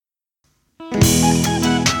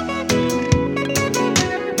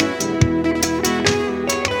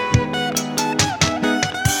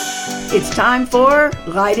It's time for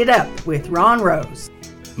Light It Up with Ron Rose.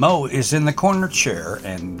 Mo is in the corner chair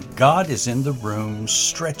and God is in the room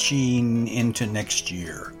stretching into next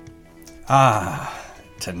year.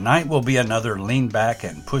 Tonight will be another lean back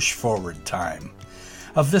and push forward time.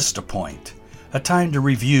 A vista point, a time to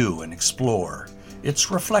review and explore.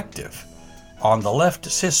 It's reflective. On the left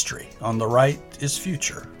is history, on the right is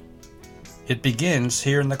future. It begins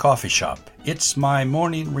here in the coffee shop. It's my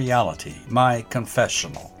morning reality, my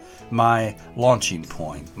confessional, my launching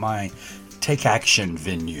point, my take action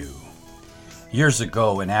venue. Years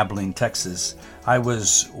ago in Abilene, Texas, I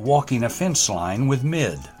was walking a fence line with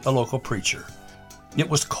Mid, a local preacher. It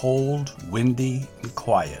was cold, windy, and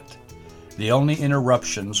quiet. The only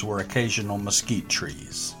interruptions were occasional mesquite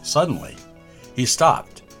trees. Suddenly, he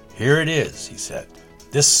stopped. "Here it is," he said.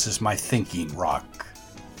 "This is my thinking rock."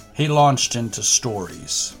 He launched into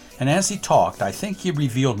stories, and as he talked, I think he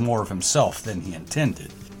revealed more of himself than he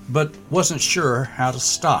intended, but wasn't sure how to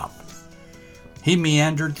stop. He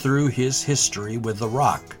meandered through his history with the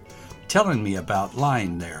rock, telling me about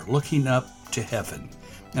lying there, looking up to heaven,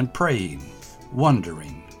 and praying,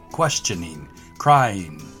 wondering, questioning,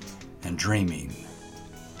 crying, and dreaming.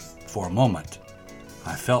 For a moment,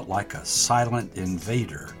 I felt like a silent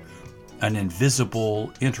invader, an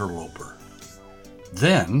invisible interloper.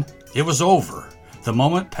 Then it was over. The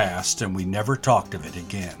moment passed and we never talked of it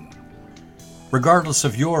again. Regardless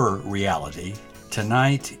of your reality,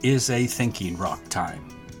 tonight is a thinking rock time.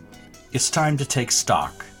 It's time to take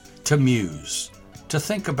stock, to muse, to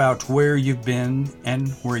think about where you've been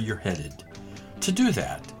and where you're headed. To do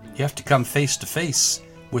that, you have to come face to face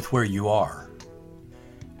with where you are.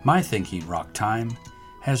 My thinking rock time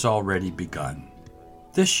has already begun.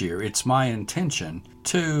 This year, it's my intention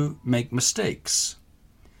to make mistakes.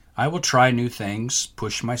 I will try new things,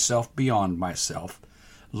 push myself beyond myself,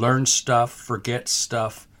 learn stuff, forget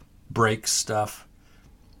stuff, break stuff.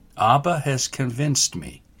 Abba has convinced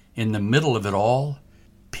me, in the middle of it all,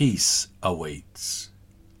 peace awaits.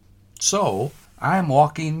 So, I'm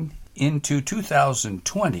walking into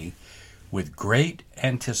 2020 with great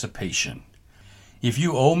anticipation. If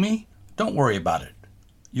you owe me, don't worry about it.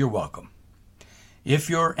 You're welcome. If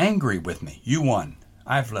you're angry with me, you won.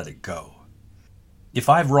 I've let it go. If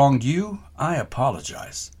I've wronged you, I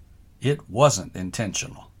apologize. It wasn't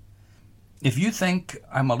intentional. If you think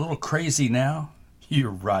I'm a little crazy now, you're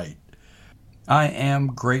right. I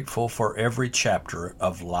am grateful for every chapter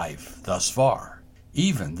of life thus far,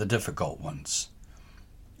 even the difficult ones.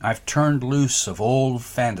 I've turned loose of old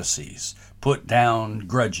fantasies, put down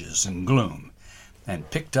grudges and gloom, and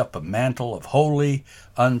picked up a mantle of holy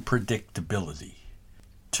unpredictability.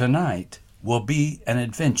 Tonight will be an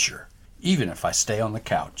adventure, even if I stay on the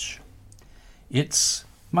couch. It's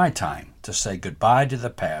my time to say goodbye to the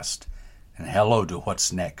past and hello to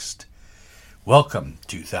what's next. Welcome,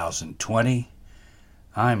 2020.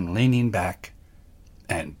 I'm leaning back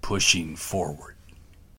and pushing forward.